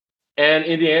friends. And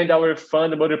in the end, our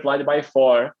fund multiplied by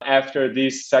 4 after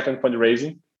this second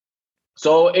fundraising.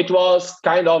 So it was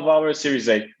kind of our Series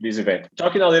A, this event.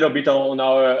 Talking a little bit on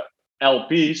our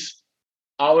LPs,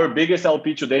 our biggest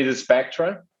LP today is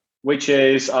Spectra, which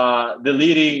is the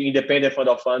leading independent fund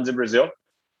of funds in Brazil.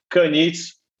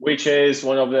 Kanitz, which is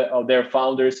one of their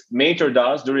founders, mentored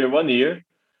us during 1 year.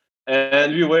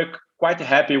 And we were quite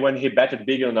happy when he betted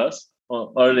big on us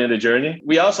early in the journey.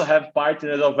 We also have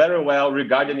partners of very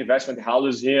well-regarded investment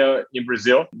houses here in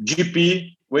Brazil.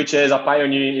 GP, which is a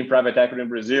pioneer in private equity in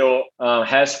Brazil,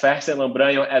 has Fersen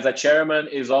Lambranho as a chairman,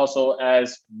 is also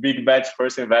as BigBets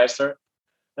first investor.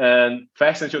 And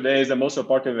Fersen today is the most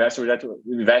supportive investor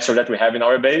that we have in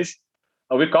our base.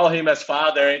 We call him as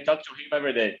father and talk to him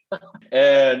every day.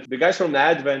 And the guys from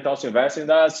Advent also invest in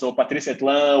us. So Patrícia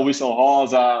Etlan, Wilson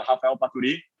Rosa, Rafael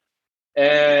Paturi.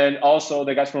 And also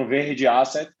the guys from Verde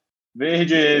Asset.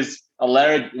 Verde is a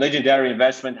legendary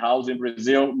investment house in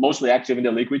Brazil, mostly active in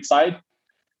the liquid side.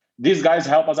 These guys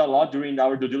help us a lot during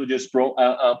our due diligence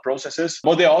processes,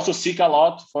 but they also seek a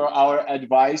lot for our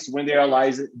advice when they're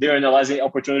analyzing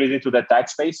opportunities into the tech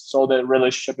space. So the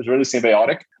relationship is really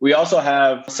symbiotic. We also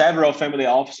have several family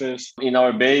offices in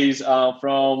our base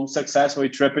from successful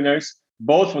entrepreneurs,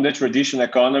 both from the traditional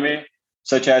economy,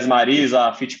 such as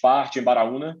Marisa, Fitchpart, and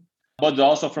Baraúna, but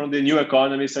also from the new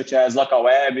economy, such as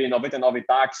Localweb, 99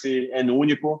 Taxi, and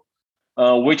Unico,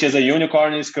 which is a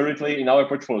unicorn is currently in our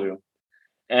portfolio.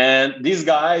 And these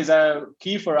guys are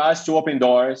key for us to open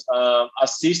doors,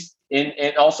 assist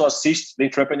and also assist the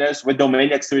entrepreneurs with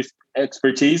domain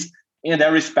expertise in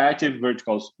their respective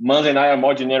verticals. Manz and I are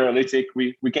more generalistic.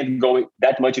 We can't go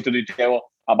that much into detail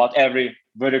about every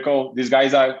vertical. These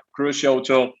guys are crucial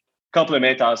to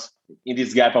complement us in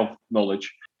this gap of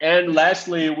knowledge. And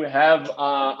lastly, we have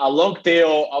a long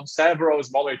tail of several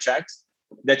smaller checks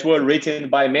that were written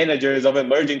by managers of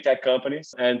emerging tech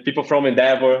companies and people from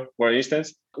Endeavor, for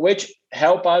instance, which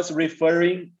help us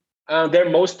referring their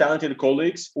most talented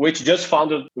colleagues, which just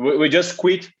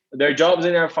quit their jobs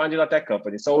and are founding a tech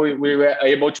company. So we were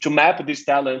able to map these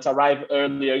talents, arrive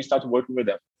earlier, and start working with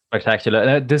them.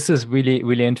 Spectacular. This is really,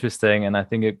 really interesting. And I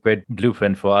think a great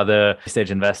blueprint for other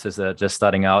stage investors that are just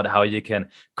starting out, how you can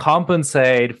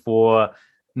compensate for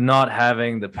not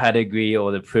having the pedigree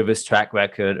or the previous track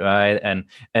record, right?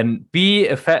 And be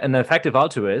an effective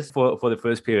altruist for the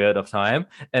first period of time.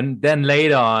 And then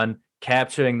later on,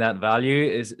 capturing that value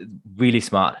is really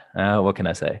smart. What can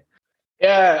I say?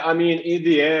 Yeah, I mean, in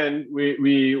the end,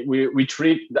 we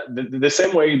treat the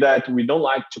same way that we don't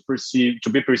like to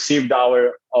be perceived by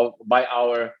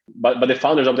the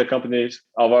founders of the companies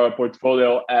of our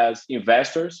portfolio as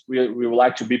investors. We would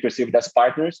like to be perceived as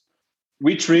partners.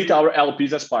 we treat our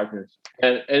LPs as partners.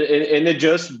 And it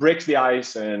just breaks the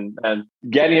ice, and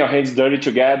getting your hands dirty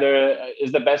together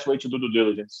is the best way to do due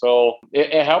diligence. So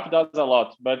it helped us a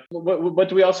lot. But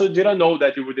we also didn't know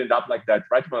that it would end up like that,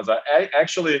 right, Manza?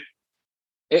 Actually,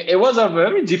 it was a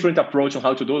very different approach on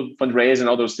how to do fundraising and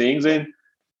all those things.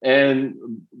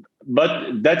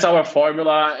 But that's our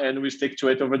formula, and we stick to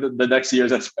it over the next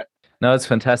years as well. No, it's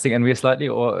fantastic. And we're slightly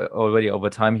already over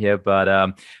time here,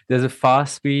 but there's a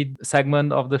fast speed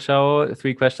segment of the show.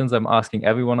 3 questions I'm asking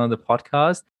everyone on the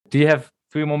podcast. Do you have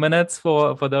 3 more minutes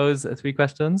for those 3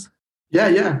 questions?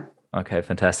 Yeah. Okay,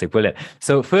 fantastic. Brilliant.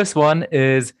 So first one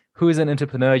is, who is an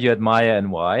entrepreneur you admire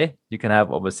and why? You can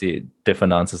have obviously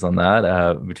different answers on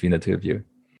that between the 2 of you.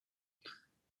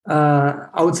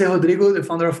 I would say Rodrigo, the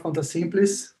founder of Conta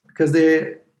Simples, because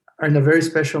they are in a very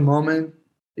special moment.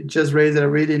 It just raised a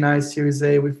really nice Series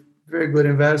A with very good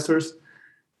investors.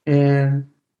 And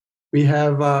we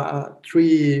have a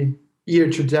 3-year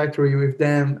trajectory with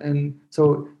them. And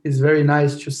so it's very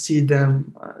nice to see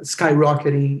them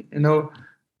skyrocketing.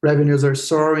 Revenues are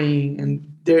soaring, and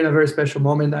they're in a very special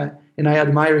moment. And I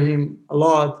admire him a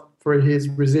lot for his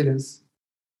resilience.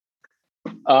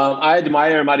 I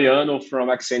admire Mariano from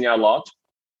Axenia a lot.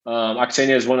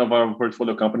 Axenia is one of our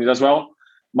portfolio companies as well.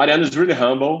 Mariano is really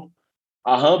humble.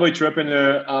 A humble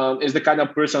entrepreneur is the kind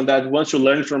of person that wants to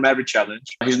learn from every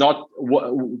challenge. He's not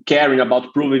caring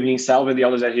about proving himself and the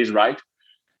others that he's right.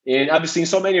 And I've seen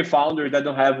so many founders that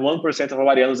don't have 1% of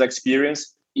Mariano's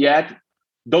experience, yet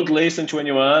don't listen to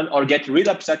anyone or get really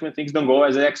upset when things don't go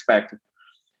as they expect.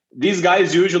 These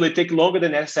guys usually take longer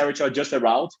than necessary to adjust their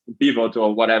route, pivot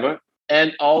or whatever.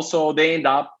 And also they end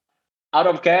up out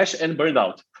of cash and burned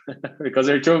out. Because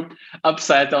they're too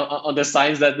upset on the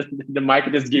signs that the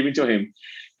market is giving to him.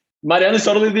 Mariano is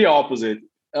totally the opposite.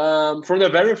 From the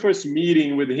very first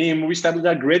meeting with him, we established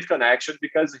a great connection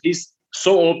because he's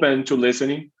so open to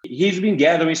listening. He's been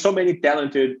gathering so many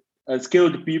talented,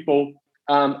 skilled people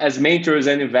as mentors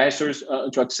and investors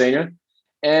to Axenia.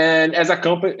 And as a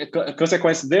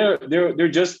consequence, they're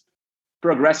just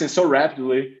progressing so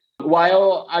rapidly.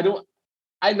 While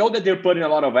I know that they're putting a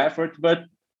lot of effort, but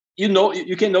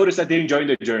you can notice that they're enjoying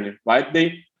the journey, right?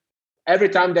 Every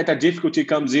time that a difficulty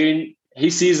comes in,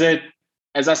 he sees it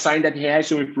as a sign that he has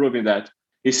to improve in that.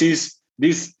 He sees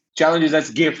these challenges as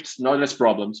gifts, not as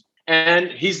problems. And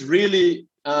he's really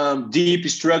deep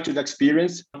structured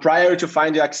experience. Prior to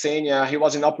finding Axenia, he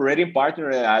was an operating partner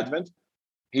at Advent.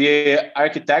 He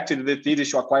architected the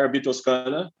thesis to acquire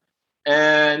Bitoscana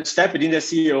and stepped in as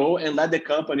CEO and led the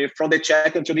company from the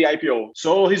check until the IPO.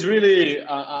 So he's really,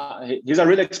 he's a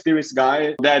really experienced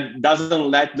guy that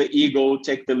doesn't let the ego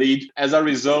take the lead. As a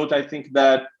result, I think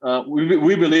that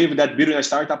we believe that building a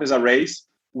startup is a race,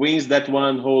 wins that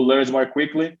one who learns more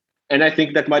quickly. And I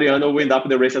think that Mariano will end up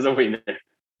the race as a winner.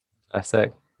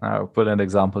 Fantastic. Brilliant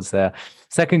examples there.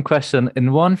 Second question,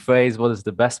 in one phrase, what is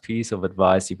the best piece of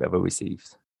advice you've ever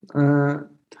received?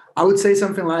 I would say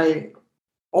something like,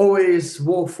 always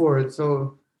walk forward.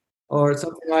 So, or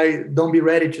something like, don't be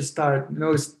ready to start.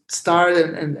 Start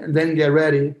and then get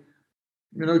ready.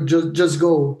 Just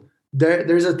go.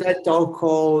 There's a TED talk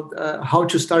called "How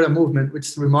to Start a Movement," which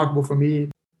is remarkable for me.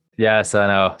 Yes, I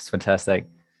know. It's fantastic.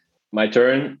 My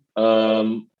turn.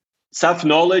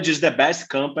 Self-knowledge is the best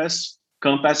compass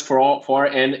for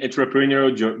an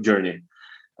entrepreneurial journey.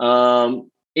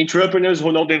 Entrepreneurs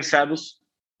who know themselves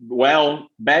well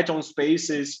bet on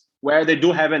spaces where they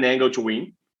do have an angle to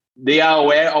win. They are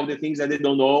aware of the things that they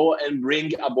don't know and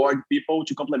bring aboard people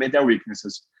to complement their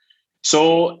weaknesses.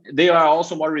 So they are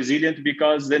also more resilient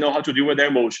because they know how to deal with their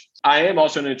emotions. I am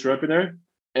also an entrepreneur,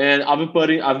 and I've been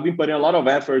putting a lot of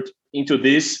effort into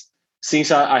this since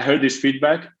I heard this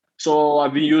feedback. So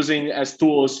I've been using as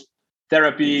tools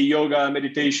therapy, yoga,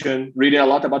 meditation, reading a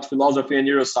lot about philosophy and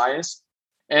neuroscience.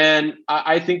 And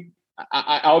I think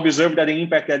I observe that the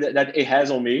impact that it has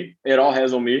on me, it all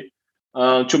has on me,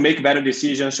 to make better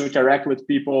decisions, to interact with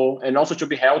people, and also to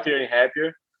be healthier and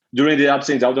happier during the ups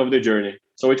and downs of the journey.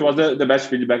 So it was the best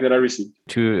feedback that I received.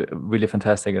 2 really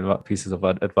fantastic pieces of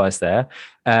advice there.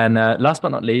 And last but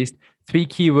not least, 3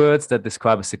 keywords that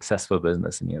describe a successful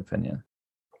business in your opinion.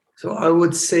 So I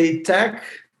would say tech.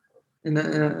 In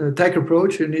a tech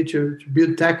approach, you need to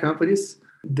build tech companies.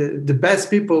 The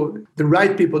best people, the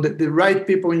right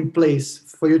people in place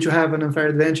for you to have an unfair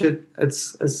advantage,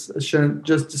 as Sean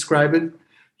just described it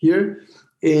here.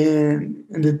 And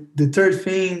the third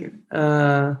thing,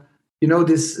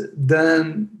 this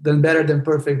done better than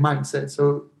perfect mindset.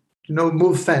 So,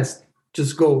 move fast,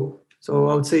 just go. So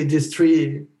I would say these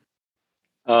 3.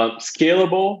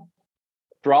 Scalable,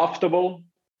 profitable,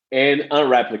 and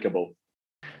unreplicable.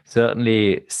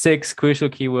 certainly 6 crucial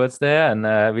keywords there, and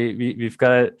we've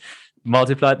got it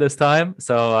multiplied this time.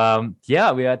 So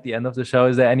we're at the end of the show.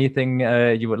 Is there anything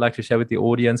you would like to share with the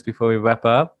audience before we wrap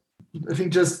up? I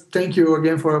think just thank you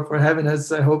again for having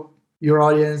us. I hope your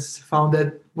audience found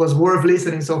that was worth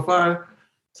listening so far.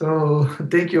 So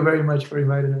thank you very much for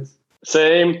inviting us.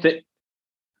 Same.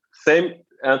 Thank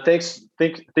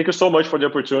you so much for the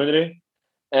opportunity.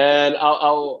 And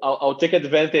I'll take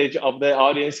advantage of the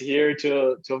audience here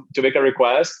to make a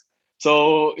request.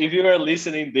 So if you are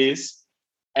listening this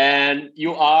and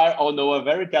you are or know a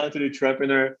very talented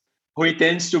entrepreneur who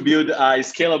intends to build a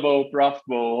scalable,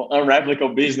 profitable,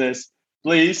 unreplicable business,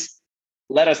 please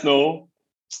let us know.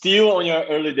 Still on your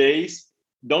early days,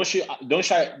 don't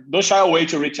shy away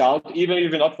to reach out, even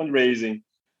if you're not fundraising.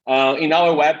 In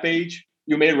our webpage,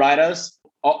 you may write us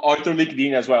or through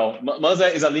LinkedIn as well.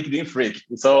 Manza is a LinkedIn freak,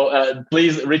 so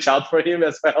please reach out for him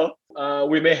as well.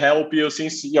 We may help you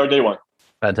since your day one.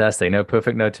 Fantastic. No,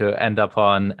 perfect note to end up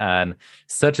on. And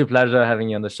such a pleasure having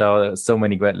you on the show. So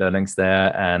many great learnings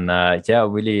there. And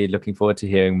really looking forward to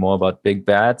hearing more about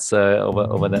BigBets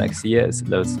over the next years.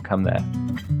 Loads to come there.